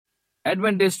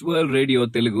Adventist World radio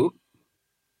Telugu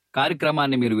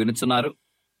కార్యక్రమాన్ని మీరు వినుచున్నారు.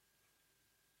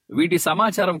 వీటి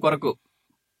సమాచారం కొరకు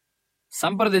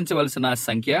సంప్రదించవలసిన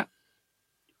సంఖ్య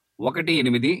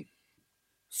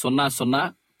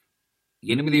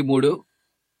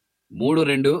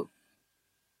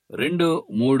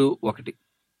 1-800-83-32-231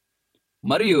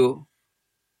 మరియు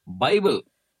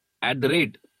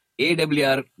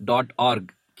bible@awr.org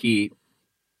కి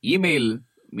ఈమెయిల్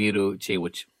మీరు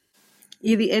చేయవచ్చు.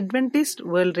 ఇది Adventist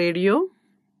World Radio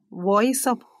Voice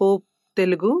of Hope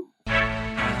Telugu.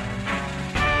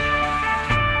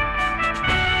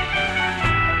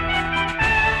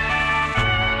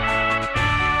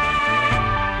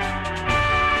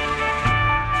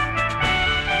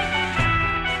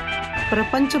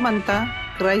 ప్రపంచమంతా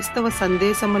క్రైస్తవ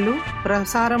సందేశములు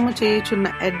ప్రసారము చేయుచున్న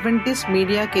అడ్వెంటిస్ట్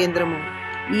మీడియా కేంద్రము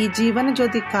ఈ జీవన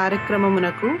జ్యోతి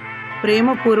కార్యక్రమమునకు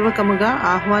ప్రేమపూర్వకముగా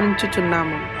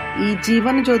ఆహ్వానించుచున్నాము. ఈ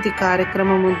జీవన జ్యోతి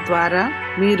కార్యక్రమము ద్వారా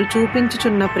మీరు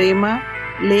చూపించుచున్న ప్రేమ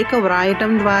లేఖ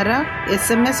వ్రాయటం ద్వారా,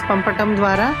 SMS పంపటం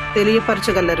ద్వారా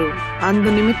తెలియపరచగలరు. అందు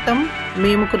నిమిత్తం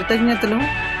మేము కృతజ్ఞతలు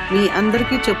మీ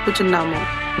అందరికీ చెప్పుచున్నాము.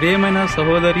 ప్రియమైన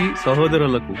సహోదరి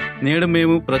సహోదరులకు, నేడు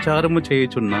మేము ప్రచారము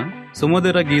చేయుచున్న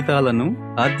సుమధుర గీతాలను,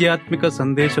 ఆధ్యాత్మిక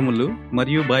సందేశములు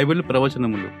మరియు బైబిల్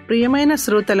ప్రవచనములు ప్రియమైన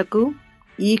శ్రోతలకు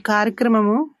ఈ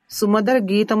కార్యక్రమము సుమధుర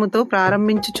గీతముతో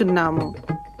ప్రారంభించుచున్నాము.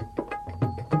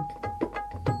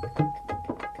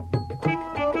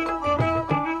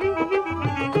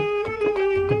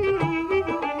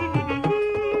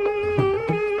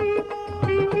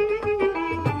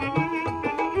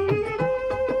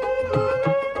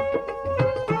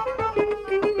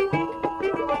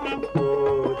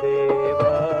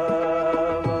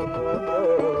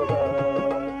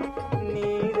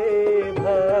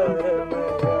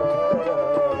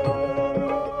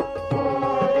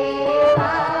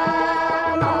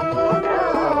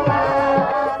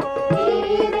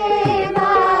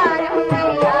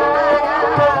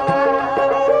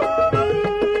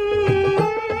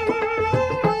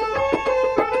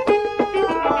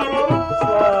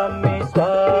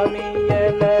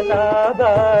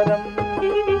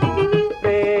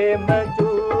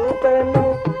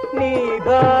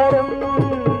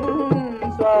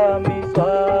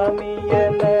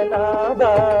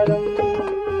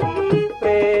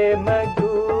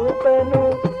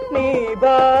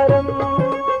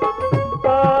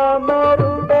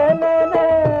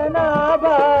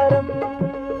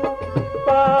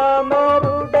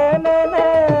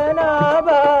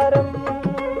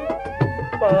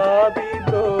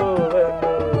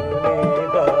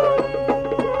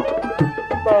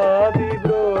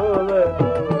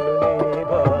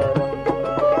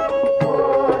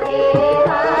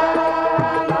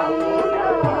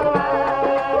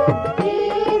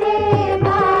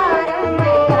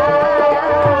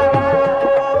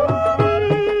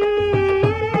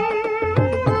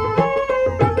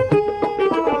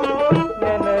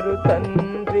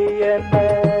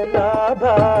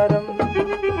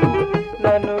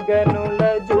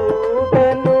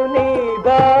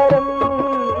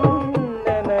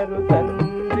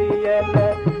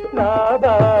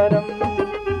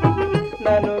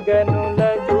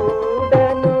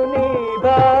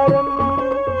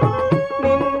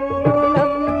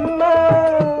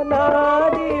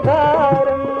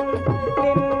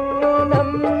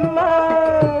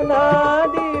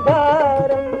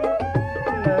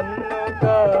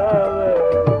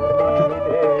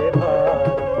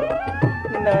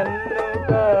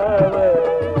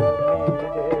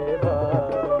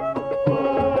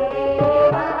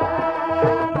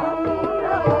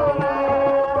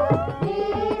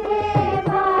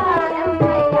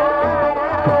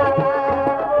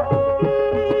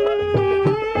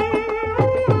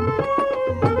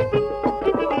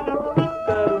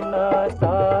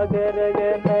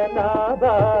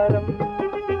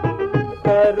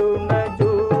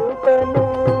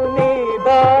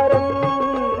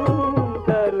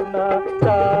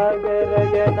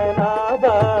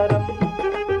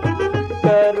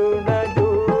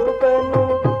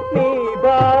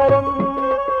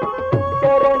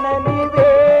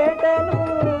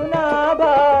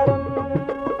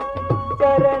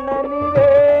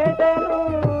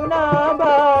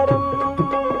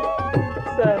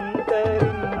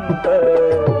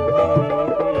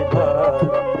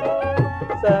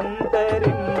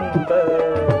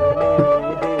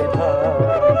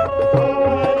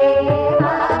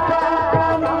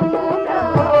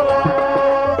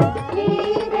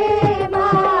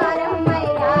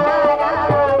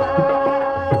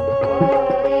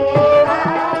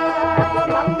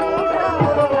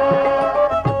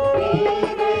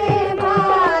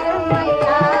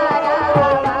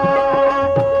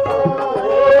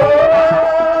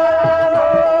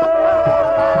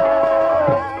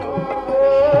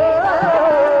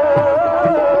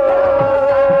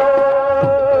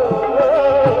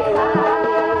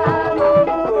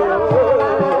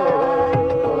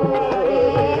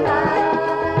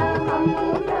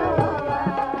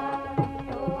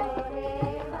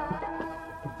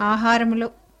 ఆహారములో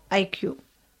ఐక్యూ.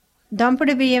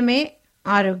 దంపుడు బియ్యమే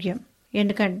ఆరోగ్యం.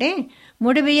 ఎందుకంటే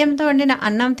ముడి బియ్యంతో వండిన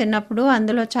అన్నం తిన్నప్పుడు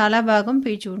అందులో చాలా భాగం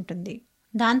పీచు ఉంటుంది.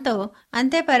 దాంతో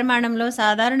అంతే పరిమాణంలో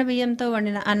సాధారణ బియ్యంతో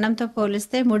వండిన అన్నంతో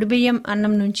పోలిస్తే ముడి బియ్యం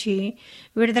అన్నం నుంచి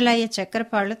విడుదలయ్యే చక్కెర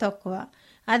పాళ్ళు తక్కువ.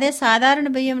 అదే సాధారణ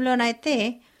బియ్యంలోనైతే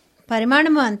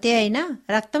పరిమాణము అంతే అయినా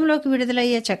రక్తంలోకి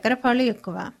విడుదలయ్యే చక్కెర పాళ్ళు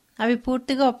ఎక్కువ. అవి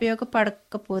పూర్తిగా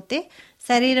ఉపయోగపడకపోతే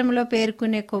శరీరంలో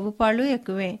పేరుకునే కొవ్వు పాళ్ళు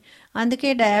ఎక్కువే. అందుకే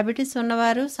డయాబెటీస్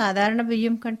ఉన్నవారు సాధారణ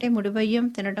బియ్యం కంటే ముడి బియ్యం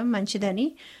తినడం మంచిదని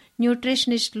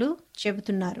న్యూట్రిషనిస్టులు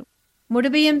చెబుతున్నారు. ముడి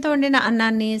బియ్యంతో వండిన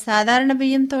అన్నాన్ని సాధారణ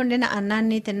బియ్యంతో వండిన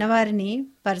అన్నాన్ని తిన్నవారిని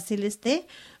పరిశీలిస్తే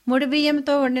ముడి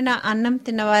బియ్యంతో వండిన అన్నం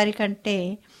తిన్నవారి కంటే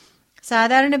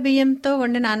సాధారణ బియ్యంతో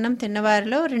వండిన అన్నం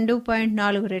తిన్నవారిలో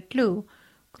 2.4 రెట్లు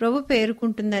క్రొవ్వు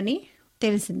పేరుకుంటుందని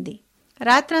తెలిసింది.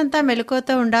 రాత్రంతా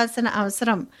మెలకువతో ఉండాల్సిన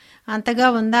అవసరం అంతగా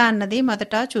ఉందా అన్నది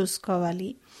మొదట చూసుకోవాలి.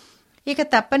 ఇక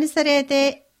తప్పనిసరి అయితే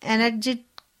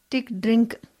ఎనర్జెటిక్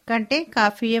డ్రింక్ కంటే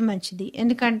కాఫీయే మంచిది.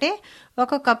 ఎందుకంటే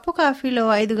ఒక కప్పు కాఫీలో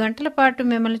 5 గంటల పాటు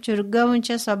మిమ్మల్ని చురుగ్గా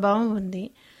ఉంచే స్వభావం ఉంది.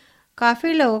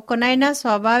 కాఫీలో కొనైనా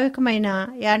స్వాభావికమైన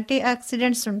యాంటీ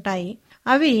ఆక్సిడెంట్స్ ఉంటాయి.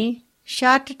 అవి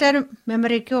షార్ట్ టర్మ్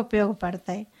మెమరీకి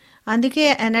ఉపయోగపడతాయి. అందుకే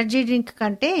ఎనర్జీ డ్రింక్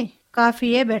కంటే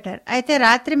కాఫీయే బెటర్. అయితే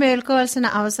రాత్రి మేల్కోవాల్సిన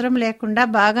అవసరం లేకుండా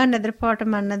బాగా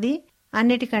నిద్రపోవటం అన్నది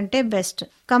అన్నిటికంటే బెస్ట్.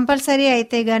 కంపల్సరీ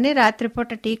అయితే గానీ రాత్రిపూట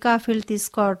టీ కాఫీలు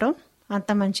తీసుకోవటం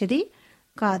అంత మంచిది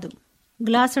కాదు.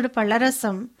 గ్లాసుడు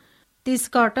పళ్ళరసం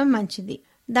తీసుకోవటం మంచిది.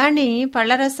 దాన్ని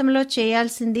పళ్ళరసంలో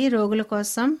చేయాల్సింది రోగుల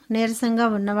కోసం, నీరసంగా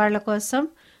ఉన్నవాళ్ల కోసం,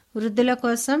 వృద్ధుల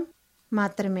కోసం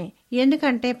మాత్రమే.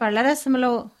 ఎందుకంటే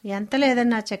పళ్ళరసంలో ఎంత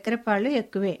లేదన్నా చక్కెర పాళ్ళు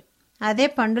ఎక్కువే. అదే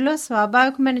పండులో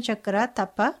స్వాభావికమైన చక్కెర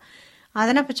తప్ప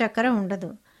అదనపు చక్కెర ఉండదు.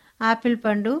 ఆపిల్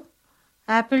పండు,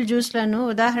 యాపిల్ జ్యూస్లను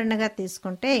ఉదాహరణగా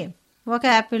తీసుకుంటే ఒక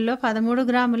యాపిల్లో 13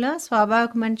 గ్రాముల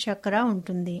స్వాభావికమైన చక్కెర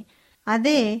ఉంటుంది.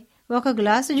 అదే ఒక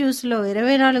గ్లాసు జ్యూస్లో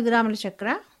 24 గ్రాముల చక్కెర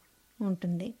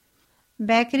ఉంటుంది.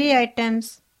 బేకరీ ఐటమ్స్,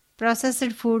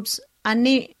 ప్రాసెస్డ్ ఫుడ్స్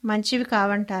అన్నీ మంచివి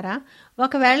కావంటారా?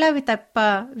 ఒకవేళ అవి తప్ప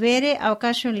వేరే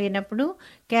అవకాశం లేనప్పుడు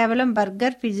కేవలం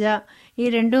బర్గర్, పిజ్జా ఈ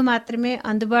 2 మాత్రమే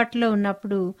అందుబాటులో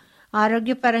ఉన్నప్పుడు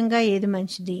ఆరోగ్యపరంగా ఏది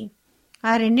మంచిది?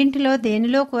 ఆ రెండింటిలో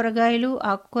దేనిలో కూరగాయలు,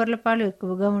 ఆకుకూరల పాలు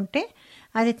ఎక్కువగా ఉంటే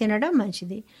అది తినడం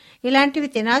మంచిది. ఇలాంటివి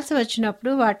తినాల్సి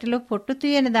వచ్చినప్పుడు వాటిలో పొట్టు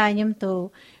తీయని ధాన్యంతో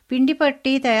పిండి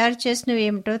పట్టి తయారు చేసినవి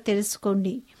ఏమిటో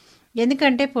తెలుసుకోండి.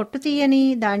 ఎందుకంటే పొట్టు తీయని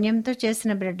ధాన్యంతో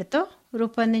చేసిన బ్రెడ్తో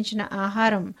రూపొందించిన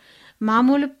ఆహారం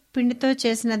మామూలు పిండితో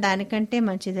చేసిన దానికంటే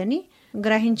మంచిదని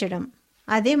గ్రహించడం,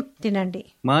 అదే తినండి.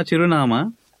 మా చిరునామా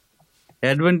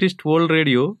Adventist World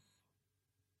Radio,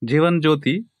 Jeevan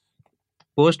Jyothi,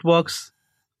 post box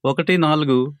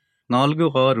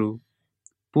 1446,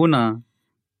 Poona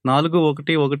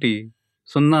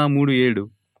 411037.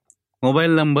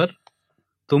 Mobile number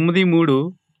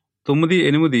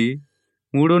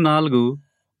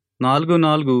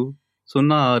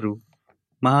 9398344406,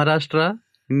 Maharashtra,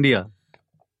 India.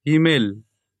 Email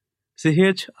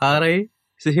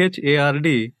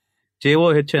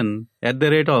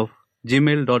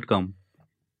chhardyjohn@gmail.com.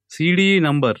 CDE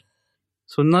number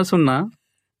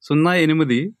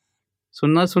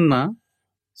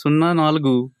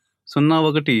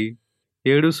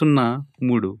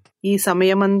 00080040017003. ఈ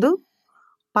సమయమందు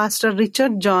పాస్టర్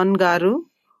రిచర్డ్ జాన్ గారు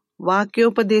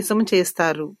వాక్యోపదేశం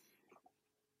చేస్తారు.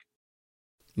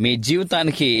 మీ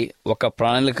జీవితానికి ఒక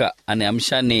ప్రణాళిక అనే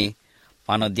అంశాన్ని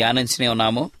మనం ధ్యానించనే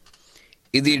ఉన్నాము.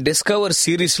 ఇది డిస్కవర్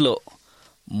సిరీస్లో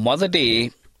మొదటి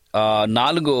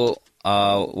 4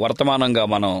 వర్తమానంగా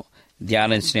మనం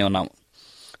ధ్యానించనే ఉన్నాము.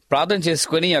 ప్రార్థన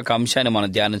చేసుకొని ఈ యొక్క అంశాన్ని మనం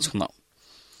ధ్యానించుకుందాం.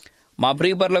 మా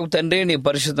ప్రియపరులకు తండ్రి, నీ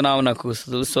పరిశుద్ధ నామమునకు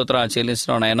స్తోత్రాలు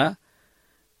చెల్లిస్తున్నాం నాయన.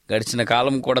 గడిచిన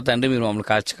కాలం కూడా తండ్రి మీరు మమ్మల్ని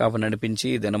కాచి నడిపించి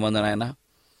దినమందు నాయన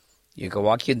ఈ యొక్క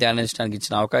వాక్యం ధ్యానించడానికి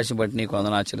ఇచ్చిన అవకాశం బట్టి నీకు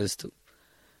వందనాలు చెల్లిస్తూ,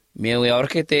 మేము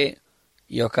ఎవరికైతే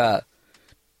ఈ యొక్క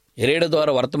రేడియో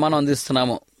ద్వారా వర్తమానం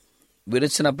అందిస్తున్నామో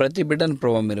విరిచిన ప్రతి బిడ్డను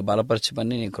ప్రభావం మీరు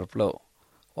బలపరచమని, నీ కృపలో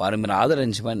వారు మీరు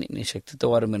ఆదరించమని, నీ శక్తితో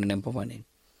వారు మీరు నింపమని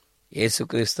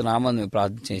యేసుక్రీస్తు నామమున మేము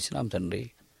ప్రార్థన చేసినాం తండ్రి,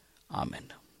 ఆమేన్.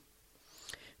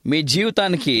 మీ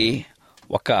జీవితానికి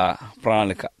ఒక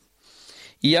ప్రణాళిక.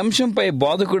 ఈ అంశంపై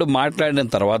బోధకుడు మాట్లాడిన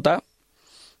తర్వాత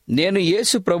నేను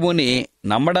యేసు ప్రభువుని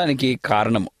నమ్మడానికి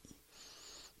కారణము.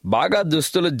 బాగా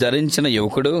దుస్తులు ధరించిన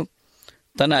యువకుడు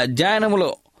తన అధ్యయనములో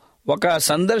ఒక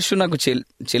సందర్శనకు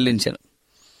చెల్లించెను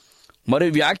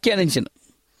మరియు వ్యాఖ్యానించెను.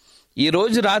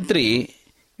 ఈరోజు రాత్రి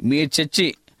మీ చర్చి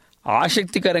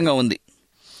ఆసక్తికరంగా ఉంది,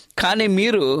 కానీ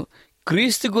మీరు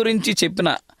క్రీస్తు గురించి చెప్పిన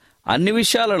అన్ని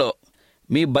విషయాలలో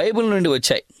మీ బైబిల్ నుండి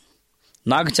వచ్చాయి.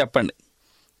 నాకు చెప్పండి,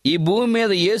 ఈ భూమి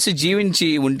మీద యేసు జీవించి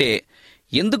ఉంటే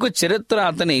ఎందుకు చరిత్ర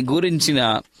అతని గురించిన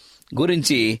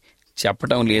గురించి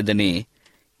చెప్పటం లేదని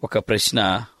ఒక ప్రశ్న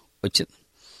వచ్చింది.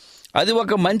 అది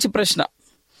ఒక మంచి ప్రశ్న.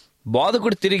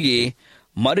 బోధకుడు తిరిగి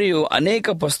మరియు అనేక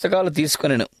పుస్తకాలు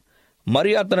తీసుకొనెను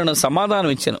మరియు అతను సమాధానం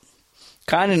ఇచ్చాను.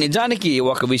 కానీ నిజానికి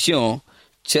ఒక విషయం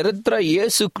చరిత్ర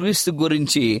యేసు క్రీస్తు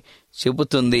గురించి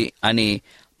చెబుతుంది అని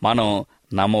మనం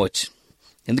నమ్మవచ్చు.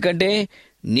 ఎందుకంటే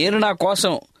నేను నా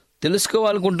కోసం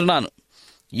తెలుసుకోవాలనుకుంటున్నాను.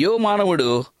 యో మానవుడు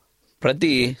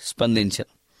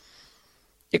ప్రతిస్పందించాను.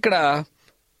 ఇక్కడ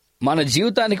మన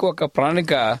జీవితానికి ఒక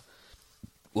ప్రణాళిక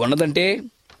ఉన్నదంటే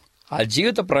ఆ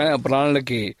జీవిత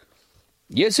ప్రణాళికకి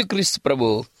యేసుక్రీస్తు ప్రభు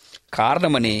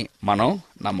కారణమని మనం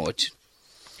నమ్మవచ్చు.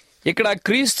 ఇక్కడ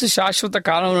క్రీస్తు శాశ్వత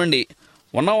కాలం నుండి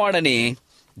ఉన్నవాడని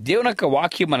దేవుని యొక్క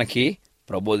వాక్యం మనకి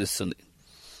ప్రబోధిస్తుంది.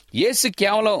 యేసు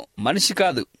కేవలం మనిషి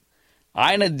కాదు,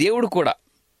 ఆయన దేవుడు కూడా.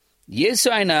 యేసు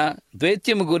ఆయన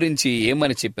ద్వైత్యము గురించి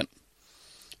ఏమని చెప్పాను.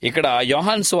 ఇక్కడ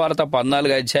యోహాను సువార్త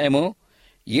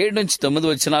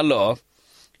 14:7-9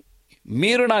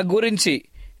 మీరు నా గురించి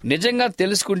నిజంగా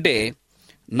తెలుసుకుంటే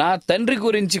నా తండ్రి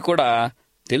గురించి కూడా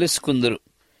తెలుసుకుందరు.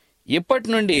 ఇప్పటి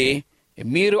నుండి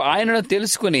మీరు ఆయనను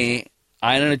తెలుసుకుని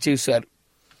ఆయనను చూశారు.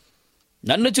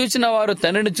 నన్ను చూసిన వారు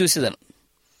తండ్రిని చూసేదను.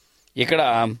 ఇక్కడ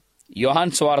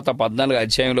యోహాను సువార్త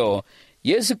 14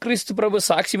 యేసుక్రీస్తు ప్రభు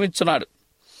సాక్ష్యమిచ్చున్నాడు.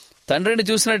 తండ్రిని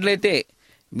చూసినట్లయితే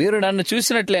మీరు నన్ను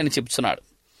చూసినట్లే అని చెప్తున్నాడు.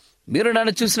 మీరు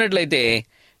నన్ను చూసినట్లయితే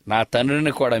నా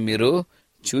తండ్రిని కూడా మీరు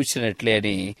చూసినట్లే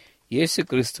అని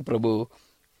యేసుక్రీస్తు ప్రభు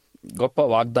గొప్ప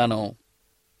వాగ్దానం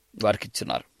వారికి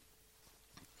ఇచ్చున్నారు.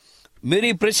 మీరు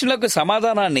ఈ ప్రశ్నలకు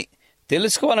సమాధానాన్ని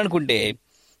తెలుసుకోవాలనుకుంటే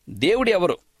దేవుడు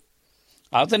ఎవరు,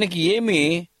 అతనికి ఏమి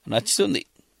నచ్చుతుంది,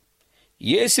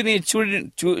 యేసుని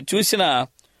చూసిన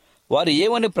వారు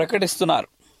ఏమని ప్రకటిస్తున్నారు.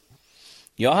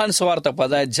 యోహాను సువార్త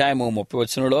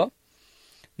 10:30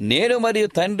 నేను మరియు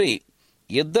తండ్రి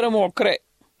ఇద్దరము ఒక్కరే.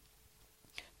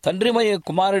 తండ్రి మరియు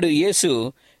కుమారుడు యేసు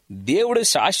దేవుడు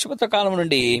శాశ్వత కాలం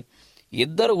నుండి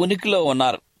ఇద్దరు ఉనికిలో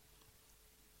ఉన్నారు.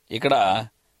 ఇక్కడ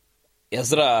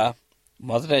ఎజ్రా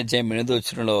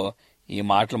 1:8 ఈ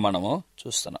మాటలు మనము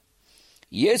చూస్తున్నాం.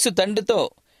 యేసు తండ్రితో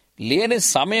లేని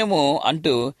సమయము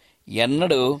అంటూ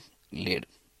ఎన్నడూ లేడు.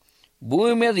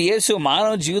 భూమి మీద యేసు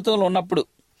మానవ జీవితంలో ఉన్నప్పుడు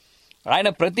ఆయన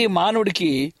ప్రతి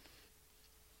మానవుడికి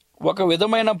ఒక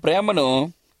విధమైన ప్రేమను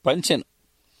పంచెను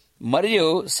మరియు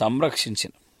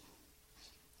సంరక్షించెను.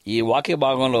 ఈ వాక్య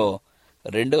భాగంలో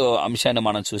రెండో అంశాన్ని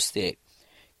మనం చూస్తే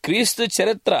క్రీస్తు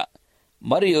చరిత్ర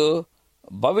మరియు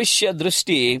భవిష్య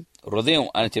దృష్టి హృదయం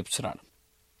అని చెప్తున్నాడు.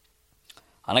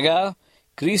 అనగా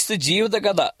క్రీస్తు జీవిత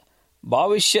కథ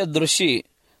భవిష్య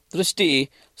దృష్టి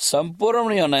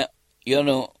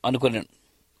సంపూర్ణను అనుకున్నాను.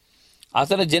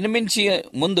 అతను జన్మించే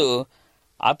ముందు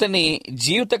అతని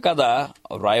జీవిత కథ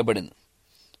వ్రాయబడింది.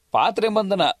 పాత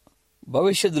నిబంధన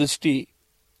భవిష్య దృష్టి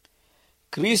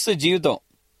క్రీస్తు జీవితం,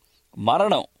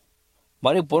 మరణం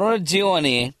మరియు పునరుజ్జీవం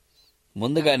అని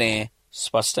ముందుగానే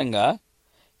స్పష్టంగా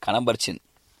కనబరిచింది.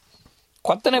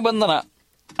 కొత్త నిబంధన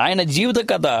ఆయన జీవిత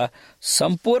కథ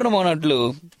సంపూర్ణమైనట్లు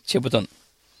చెబుతుంది.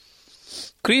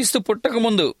 క్రీస్తు పుట్టక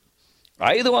ముందు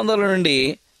 500 నుండి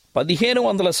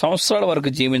 1500 సంవత్సరాల వరకు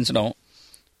జీవించడం,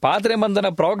 పాత నిబంధన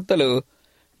ప్రవక్తలు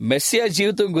మెస్సియా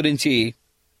జీవితం గురించి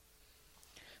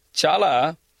చాలా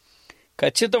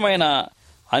ఖచ్చితమైన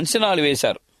అంచనాలు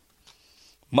వేశారు.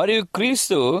 మరియు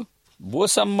క్రీస్తు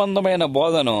భూసంబంధమైన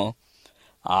బోధను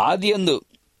ఆదియందు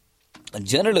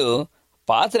జనులు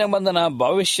పాత నిబంధన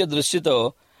భవిష్య దృష్టితో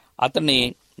అతని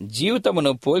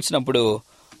జీవితమును పోల్చినప్పుడు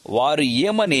వారు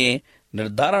ఏమని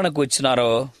నిర్ధారణకు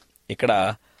వచ్చినారో ఇక్కడ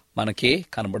మనకి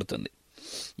కనబడుతుంది.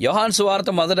 యోహాను సువార్త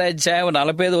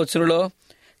 1:45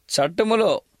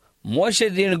 చట్టములో మోషే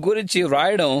దీని గురించి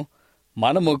వ్రాయడం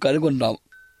మనము కనుగొన్నాం.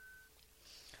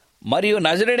 మరియు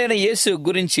నజరేయుడైన యేసు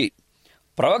గురించి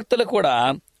ప్రవక్తలు కూడా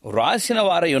వ్రాసిన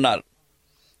వారై ఉన్నారు.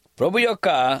 ప్రభు యొక్క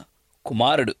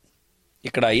కుమారుడు.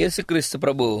 ఇక్కడ యేసుక్రీస్తు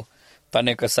ప్రభు తన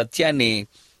యొక్క సత్యాన్ని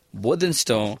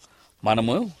బోధించడం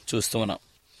మనము చూస్తూ ఉన్నాం.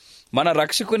 మన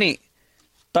రక్షకుని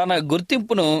తన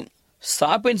గుర్తింపును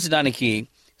స్థాపించడానికి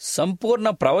సంపూర్ణ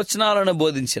ప్రవచనాలను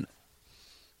బోధించిన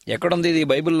ఎక్కడుంది ఇది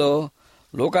బైబిల్లో?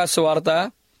 లూకాసు వార్త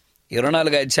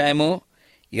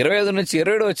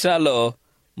 24:25-27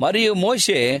 మరియు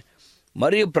మోషే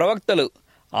మరియు ప్రవక్తలు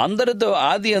అందరితో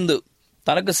ఆదియందు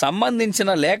తనకు సంబంధించిన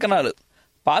లేఖనాలు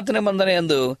పాత నిబంధన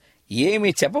యందు ఏమి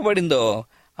చెప్పబడిందో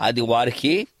అది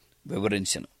వారికి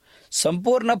వివరించను.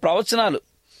 సంపూర్ణ ప్రవచనాలు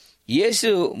యేసు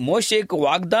మోషేకు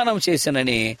వాగ్దానం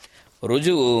చేశానని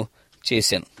రుజువు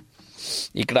చేశాను.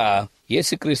 ఇక్కడ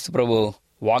యేసుక్రీస్తు ప్రభు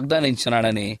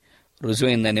వాగ్దానించినాడని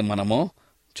రుజువైందని మనము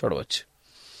చూడవచ్చు.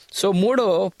 సో మూడో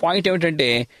పాయింట్ ఏమిటంటే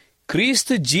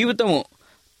క్రీస్తు జీవితము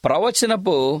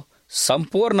ప్రవచనపు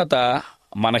సంపూర్ణత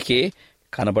మనకి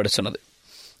కనబడుతున్నది.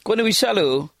 కొన్ని విషయాలు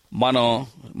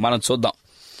మనం చూద్దాం.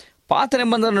 పాత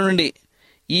నిబంధన నుండి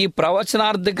ఈ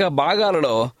ప్రవచనార్థక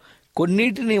భాగాలలో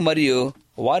కొన్నిటిని మరియు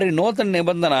వారి నూతన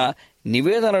నిబంధన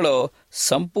నివేదనలో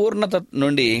సంపూర్ణత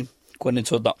నుండి కొన్ని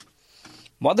చూద్దాం.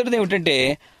 మొదటిది ఏమిటంటే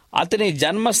అతని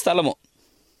జన్మస్థలము.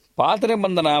 పాత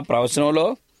నిబంధన ప్రవచనంలో,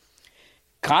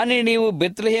 కానీ నీవు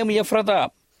బెత్లెహేము ఎఫ్రాతా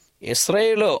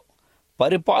ఇశ్రాయేలులో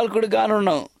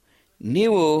పరిపాలకుడిగానున్న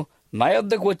నీవు నా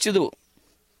యొద్దకు వచ్చుదు,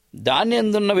 దాని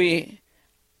యందున్నవి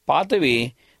పాతవి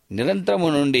నిరంతరము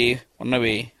నుండి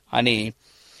ఉన్నవి అని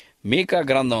మీకా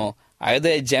గ్రంథం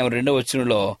 5వ అధ్యాయం 2వ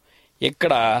వచనంలో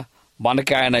ఇక్కడ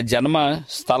మనకి ఆయన జన్మ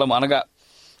స్థలం అనగా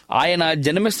ఆయన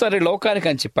జన్మిస్తారు లోకానికి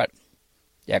అని చెప్పాడు.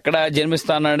 ఎక్కడ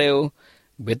జన్మిస్తాడు?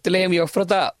 బెత్లెహేము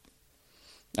ఎఫ్రాతా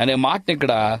అనే మాటని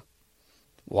ఇక్కడ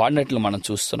వాడినట్లు మనం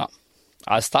చూస్తున్నాం.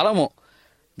 ఆ స్థలము,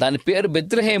 దాని పేరు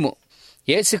బెత్లెహేము,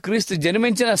 యేసుక్రీస్తు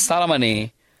జన్మించిన స్థలమని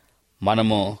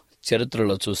మనము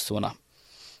చరిత్రలో చూస్తున్నాం.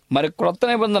 మరి క్రొత్త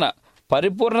నిబంధన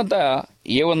పరిపూర్ణత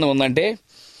ఉందంటే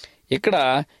ఇక్కడ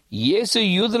యేసు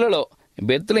యూదులలో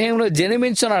బెత్లెహేములో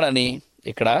జన్మించున్నాడని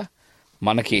ఇక్కడ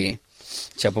మనకి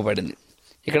చెప్పబడింది.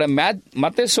 ఇక్కడ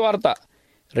మత్తయి సువార్త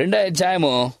 2వ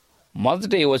అధ్యాయము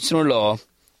 1వ వచనంలో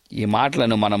ఈ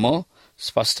మాటలను మనము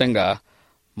స్పష్టంగా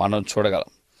చూడగలం.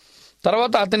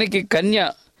 తర్వాత అతనికి కన్య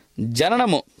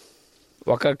జననము,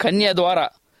 ఒక కన్య ద్వారా,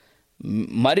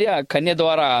 మరియా కన్య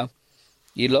ద్వారా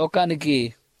ఈ లోకానికి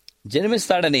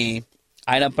జన్మిస్తాడని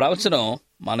ఆయన ప్రవచనం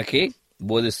మనకి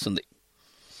బోధిస్తుంది.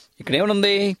 ఇక్కడ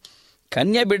ఏమనుంది?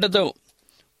 కన్య బిడ్డతో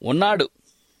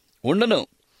ఉండును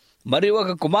మరియు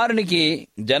ఒక కుమారునికి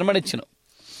జన్మనిచ్చును,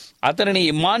 అతనిని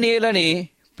ఇమ్మానుయేలు అని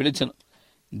పిలుచును,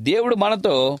 దేవుడు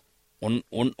మనతో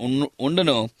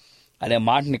ఉండును అనే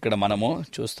మాటని ఇక్కడ మనము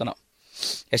చూస్తున్నాం.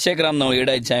 యెషయా గ్రంథం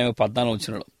 7వ అధ్యాయం 14వ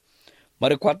వచనంలో.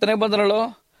 మరి కొత్త నిబంధనలో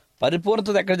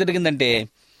పరిపూర్ణత ఎక్కడ జరిగిందంటే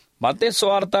మత్తయి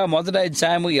సువార్త 1వ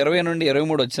అధ్యాయం 20 నుండి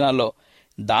 23 వచనాల్లో,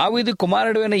 దావీదు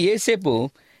కుమారుడైన యోసేపు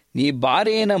నీ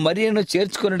భార్య అయిన మరియను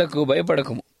చేర్చుకొనుటకు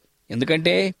భయపడకము,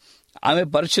 ఎందుకంటే ఆమె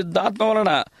పరిశుద్ధాత్మ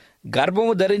వలన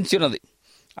గర్భము ధరించినది,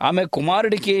 ఆమె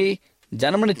కుమారుడికి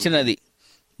జన్మనిచ్చినది,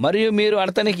 మరియు మీరు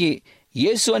అతనికి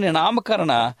యేసు అని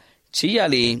నామకరణ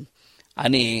చెయ్యాలి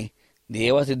అని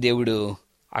దేవతి దేవుడు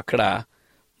అక్కడ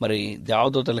మరి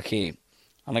దేవదూతలకి,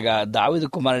 అనగా దావీదు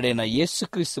కుమారుడైన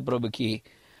యేసుక్రీస్తు ప్రభుకి,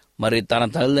 మరి తన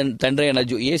తండ్రి అయిన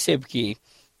యోసేపుకి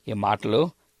ఈ మాటలు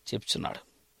చెప్తున్నాడు.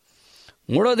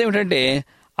 మూడవది ఏమిటంటే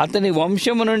అతని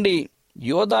వంశము నుండి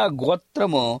యోధా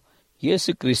గోత్రము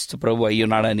యేసుక్రీస్తు ప్రభు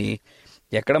అయ్యున్నాడని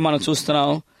ఎక్కడ మనం చూస్తున్నాం?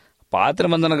 పాత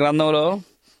నిబంధన గ్రంథంలో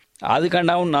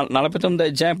ఆదికాండం 49వ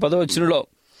అధ్యాయం 10వ వచనంలో,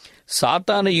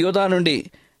 సాతాను యోధా నుండి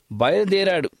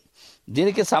బయలుదేరాడు,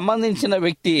 దీనికి సంబంధించిన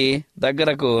వ్యక్తి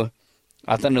దగ్గరకు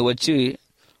అతన్ని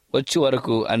వచ్చి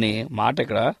వరకు అనే మాట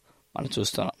ఇక్కడ మనం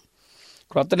చూస్తున్నాం.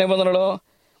 క్రొత్త నిబంధనలో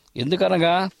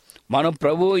ఎందుకనగా మనం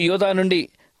ప్రభు యోధా నుండి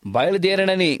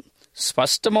బయలుదేరనని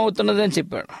స్పష్టమవుతున్నది అని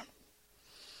చెప్పాడు.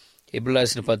 హెబ్రీయులకు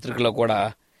రాసిన పత్రికలో కూడా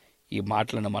ఈ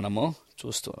మాటలను మనము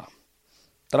చూస్తున్నాం.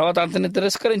 తర్వాత అతన్ని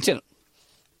తిరస్కరించాను.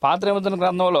 పాత నిబంధన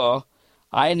గ్రంథంలో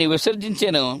ఆయన్ని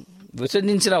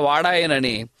విసర్జించిన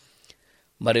వాడాయనని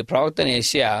మరి ప్రవక్త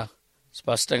యెషయా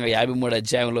స్పష్టంగా 53వ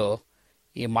అధ్యాయంలో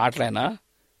ఈ మాటలైన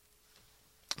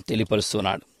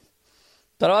తెలియపరుస్తున్నాడు.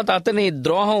 తర్వాత అతని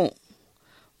ద్రోహం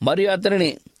మరియు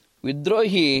అతనిని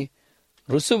విద్రోహి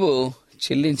రుసువు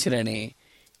చెల్లించినని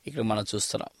ఇక్కడ మనం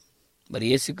చూస్తున్నాం. మరి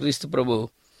యేసుక్రీస్తు ప్రభు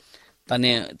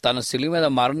తన సిలువ మీద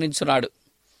మరణించున్నాడు.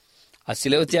 ఆ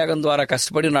సిలువ త్యాగం ద్వారా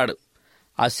కష్టపడి ఉన్నాడు.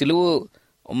 ఆ సిలువ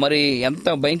మరి ఎంత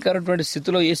భయంకరమైనటువంటి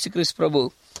స్థితిలో యేసుక్రీస్తు ప్రభు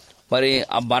మరి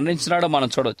ఆ మరణించినాడో మనం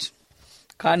చూడవచ్చు.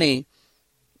 కానీ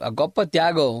ఆ గొప్ప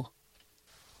త్యాగం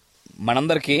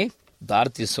మనందరికీ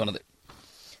దారి తీస్తున్నది.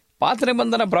 పాత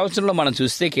నిబంధన ప్రవచనంలో మనం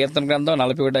చూస్తే కీర్తన గ్రంథం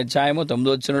 41వ అధ్యాయం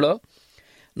 9వ వచనంలో,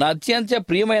 నా అత్యంత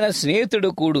ప్రియమైన స్నేహితుడు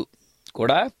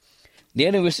కూడా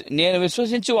నేను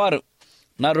విశ్వసించువారు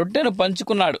నా రొట్టెను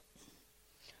పంచుకున్నాడు,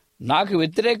 నాకు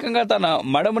వ్యతిరేకంగా తన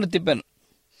మడమను తిప్పాను,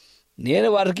 నేను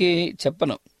వారికి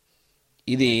చెప్పను,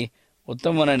 ఇది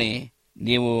ఉత్తమనని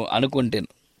నీవు అనుకుంటాను.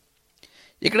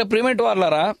 ఇక్కడ ప్రియమైన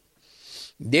వారులారా,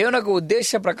 దేవుని యొక్క ఉద్దేశ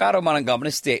ప్రకారం మనం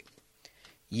గమనిస్తే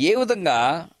ఏ విధంగా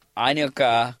ఆయన యొక్క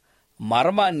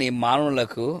మర్మాన్ని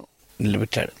మానవులకు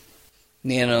నిలబెట్టాడు.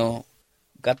 నేను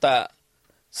గత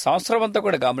సంవత్సరం అంతా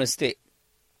కూడా గమనిస్తే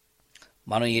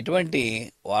మనం ఎటువంటి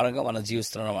వారంగా మనం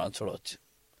జీవిస్తున్నామో మనం చూడవచ్చు.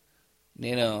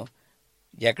 నేను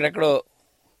ఎక్కడెక్కడో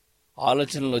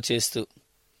ఆలోచనలు చేస్తూ,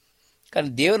 కానీ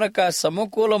దేవుని యొక్క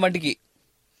సమకూల మటుకి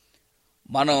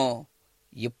మనం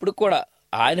ఎప్పుడు కూడా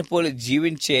ఆయన పోలి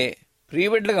జీవించే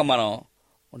ప్రియబిడ్డలుగా మనం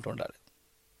ఉంటుండాలి.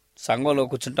 సంఘంలో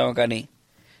కూర్చుంటాము కానీ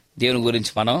దేవుని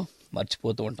గురించి మనం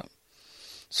మర్చిపోతూ ఉంటాం.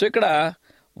 సో ఇక్కడ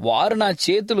వారు నా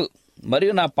చేతులు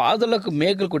మరియు నా పాదులకు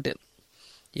మేకులు కుట్టారు.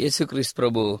 యేసుక్రీస్తు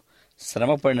ప్రభు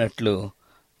శ్రమ పడినట్లు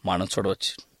మనం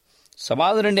చూడవచ్చు.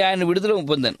 సమాధి నుండి ఆయన విడుదల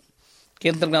పొందాను.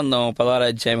 కీర్తన గ్రంథం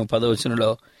 16:10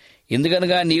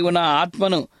 ఎందుకనగా నీవు నా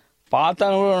ఆత్మను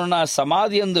పాతాళంలో ఉన్న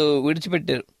సమాధి యందు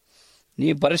విడిచిపెట్టారు, నీ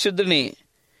పరిశుద్ధుని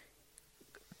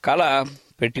కళ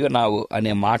పెట్టుకున్నావు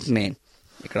అనే మాటని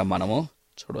ఇక్కడ మనము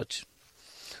చూడవచ్చు.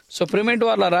 సో ప్రిమెంట్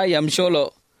వాళ్ళరా, ఈ అంశంలో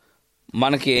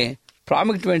మనకి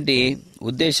ప్రాముఖ్యమైన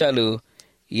ఉద్దేశాలు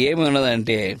ఏమి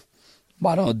ఉన్నదంటే,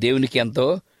 మనం దేవునికి ఎంతో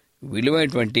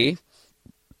విలువైనటువంటి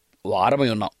వారమై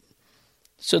ఉన్నాం.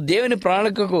 సో దేవుని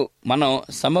ప్రణాళికకు మనం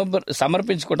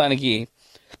సమర్పించుకోవడానికి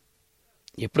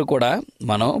ఎప్పుడు కూడా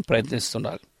మనం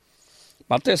ప్రయత్నిస్తుండాలి.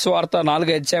 మత్తయి సువార్త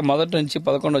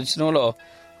 4:1-11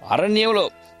 అరణ్యంలో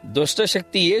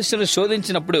దుష్టశక్తి యేసును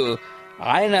శోధించినప్పుడు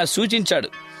ఆయన సూచించాడు,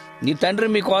 నీ తండ్రి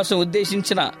మీకోసం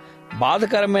ఉద్దేశించిన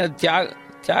బాధకరమైన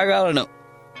త్యాగాలను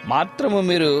మాత్రము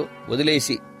మీరు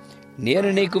వదిలేసి నేను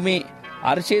నీకు మీ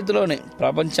అరచేతిలోని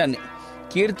ప్రపంచాన్ని,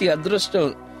 కీర్తి, అదృష్టం,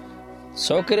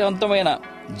 సౌకర్యవంతమైన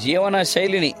జీవన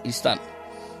శైలిని ఇస్తాను.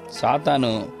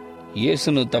 సాతాను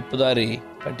యేసును తప్పుదారి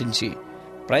పట్టించి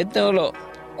ప్రయత్నంలో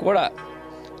కూడా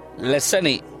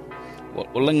లెస్సని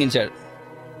ఉల్లంఘించాడు.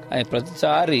 కానీ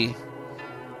ప్రతిసారి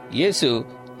యేసు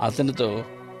అతనితో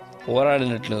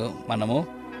పోరాడినట్లు మనము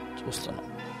చూస్తున్నాం.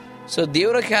 సో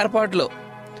దేవుని ఏర్పాటులో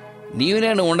నీవు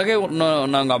నేను ఉండగా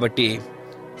ఉన్నాం కాబట్టి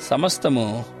సమస్తము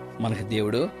మనకి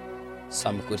దేవుడు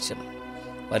సమకూర్చను.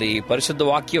 మరి పరిశుద్ధ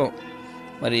వాక్యం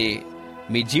మరి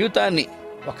మీ జీవితాన్ని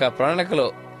ఒక ప్రణాళికలో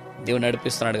దేవుడు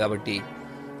నడిపిస్తున్నాడు కాబట్టి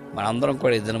మనందరం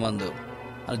కూడా ఈ దినమందు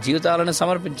మన జీవితాలను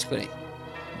సమర్పించుకొని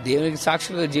దేవునికి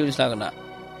సాక్షులుగా జీవించలాగా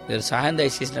మీరు సహాయం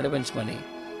దయచేసి నడిపించమని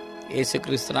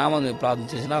యేసుక్రీస్తు నామమున మేము ప్రార్థన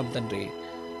చేసినాం తండ్రి,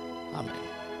 ఆమేన్.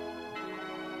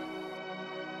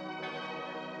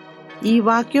 ఈ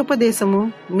వాక్యోపదేశము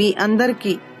మీ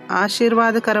అందరికీ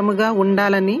ఆశీర్వాదకరముగా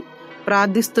ఉండాలని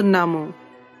ప్రార్థిస్తున్నాము.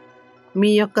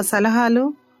 మీ యొక్క సలహాలు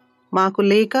మాకు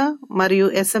లేఖ మరియు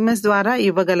SMS ద్వారా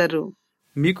ఇవ్వగలరు.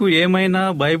 మీకు ఏమైనా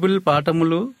బైబిల్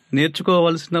పాఠములు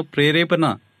నేర్చుకోవలసిన ప్రేరేపణ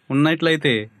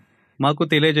ఉన్నట్లయితే మాకు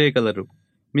తెలియజేయగలరు.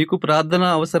 మీకు ప్రార్థన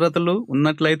అవసరతలు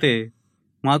ఉన్నట్లయితే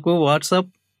మాకు వాట్సాప్,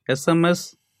 SMS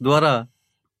ద్వారా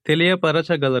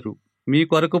తెలియపరచగలరు. మీ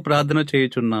కొరకు ప్రార్థన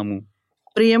చేయుచున్నాము.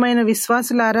 ప్రియమైన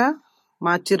విశ్వాసులారా,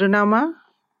 మా చిరునామా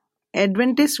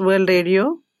Adventist World Radio,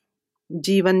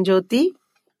 Jeevan Jyothi,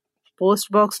 post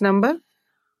box number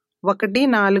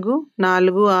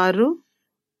 1446,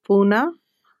 Poona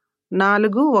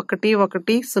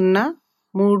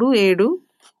 411037,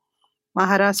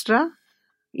 Maharashtra,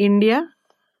 India.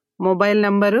 Mobile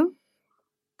number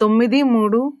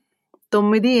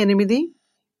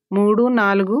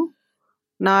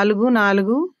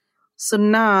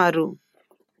 9338344406.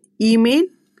 Email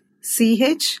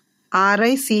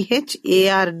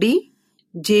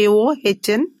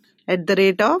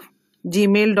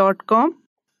CHRICHARDJOHN@gmail.com.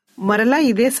 మరలా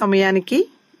ఇదే సమయానికి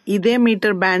ఇదే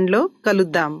మీటర్ బ్యాండ్లో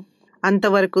కలుద్దాం.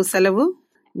 అంతవరకు సెలవు.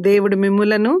 దేవుడు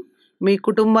మిమ్ములను మీ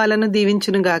కుటుంబాలను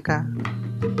దీవించునుగాక.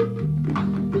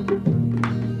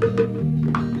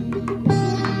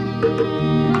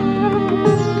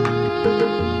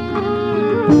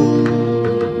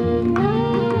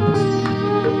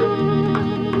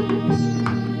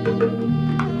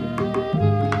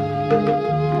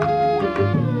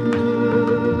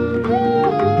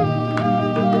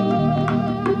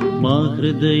 మా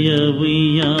హృదయ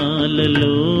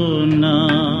ఉయ్యాలలోనా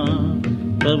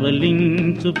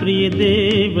పవలించు ప్రియ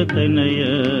దేవతనయ,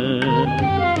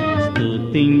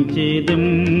 స్తుతించేదం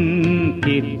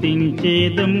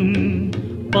కీర్తించేదం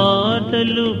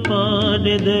పాటలు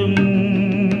పాడెదము,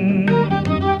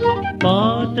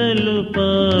 పాటలు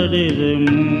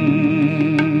పాడెదము,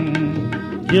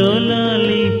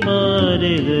 జోలాలి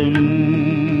పాడెదము.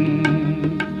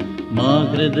 మా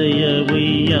హృదయ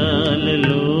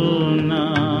ఉయ్యాలలోనా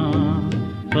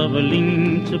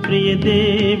పవలించు ప్రియ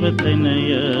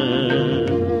దేవతనయ,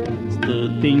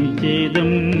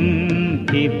 స్తుతించేదం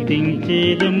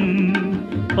కీర్తించేదం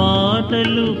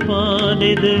పాటలు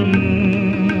పాడెదము,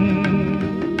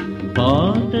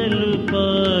 పాటలు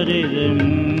పాడెదము,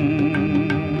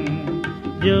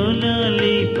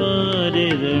 జోలాలి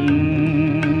పాడెదము.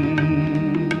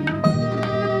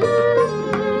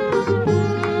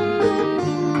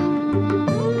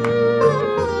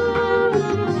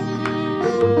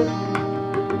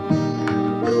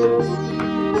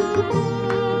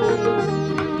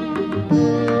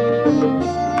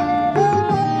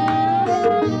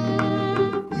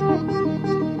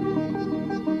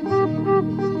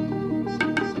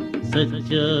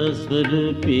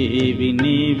 సత్యస్వరూపేవి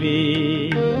నీవే,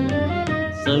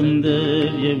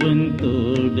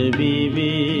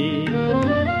 సౌందర్యవంతుడవివే.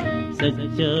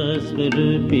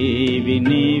 సత్యస్వరూపేవి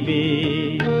నీవే,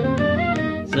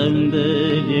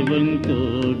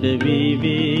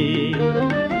 సౌందర్యవంతుడవివే.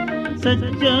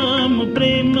 సత్యము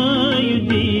ప్రేమయు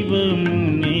జీవము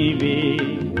నీవే,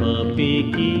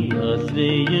 పాపికి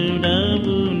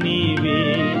ఆశ్రయుడవు నీవే.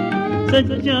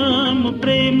 సత్యము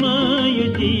ప్రేమయు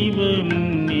జీవము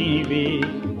నీవే,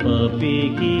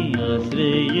 పాపికి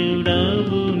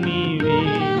ఆశ్రయుడవు నీవే.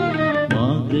 మా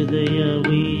హృదయ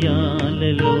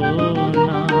ఉయ్యాలలోన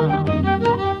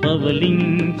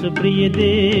పవలించు ప్రియ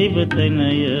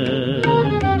దేవతనయ,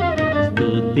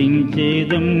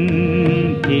 స్తుతించేదం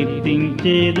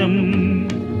కీర్తించేదం,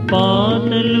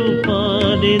 పాటలు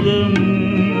పాడెదం,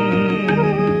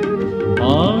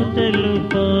 ఆటలు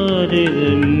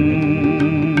పాడెదం,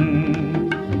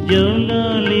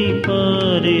 జోలాలి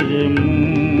పాడెదం.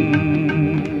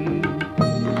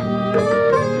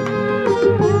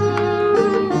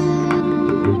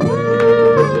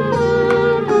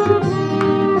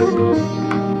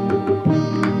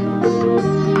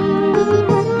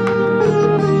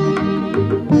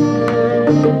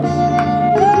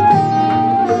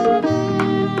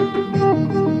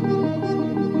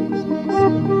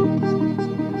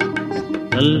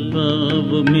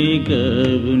 అల్పావు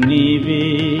మేఘవు నీవే,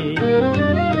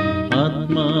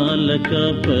 ఆత్మాల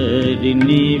కాపరి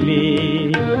నీవే.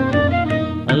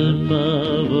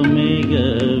 అల్పావు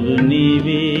మేఘవు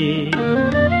నీవే,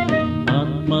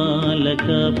 ఆత్మాల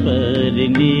కాపరి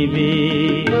నీవే.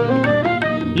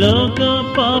 లోక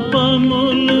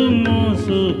పాపములు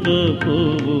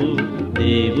మోసుకపోవు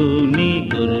దేవుని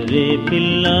గొర్రె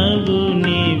పిల్లవు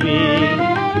నీవే.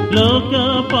 లోక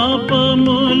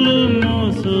పాపములు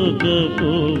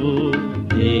మోసుకపోవు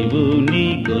దేవుని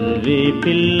గొర్రె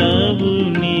పిల్లవు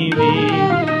నీవే.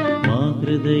 మా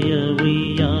హృదయ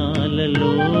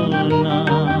ఉయ్యాలలోన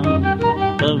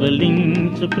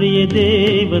పవలించు ప్రియ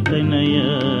దేవతనయ,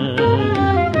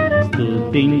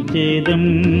 స్తుతించేదం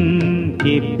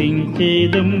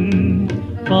కీర్తించేదం,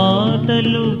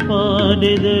 పాటలు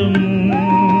పాడెదం,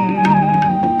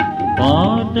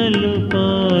 పాటలు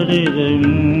పాడెదం,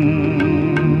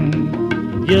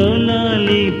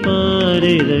 జోలాలి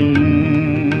పాడెదం,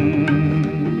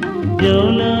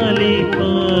 జోలాలి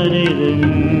పాడెదం,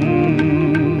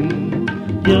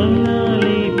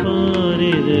 జోలాలి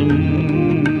పాడెదం,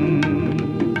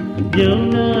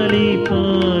 జోలాలి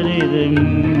పాడెదం,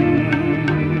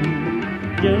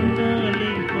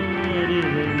 జోలాలి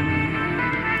పాడెదం.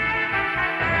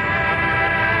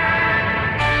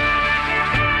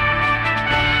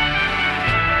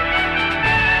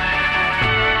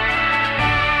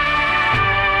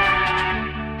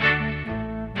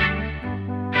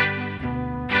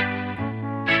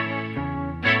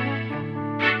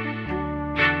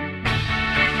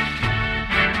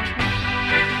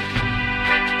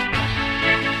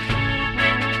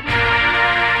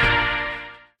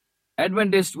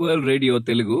 అడ్వెంటిస్ట్ వరల్డ్ రేడియో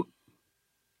తెలుగు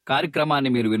కార్యక్రమాన్ని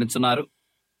మీరు వినుచున్నారు.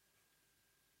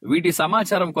 వీటి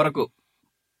సమాచారం కొరకు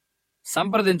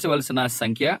సంప్రదించవలసిన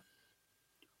సంఖ్య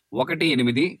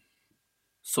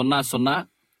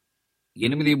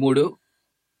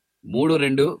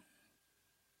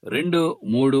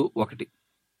 1-800-83-32-231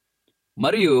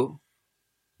 మరియు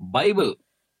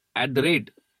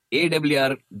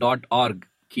bible@awr.org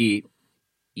కి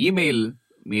ఈమెయిల్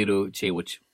మీరు చేయవచ్చు.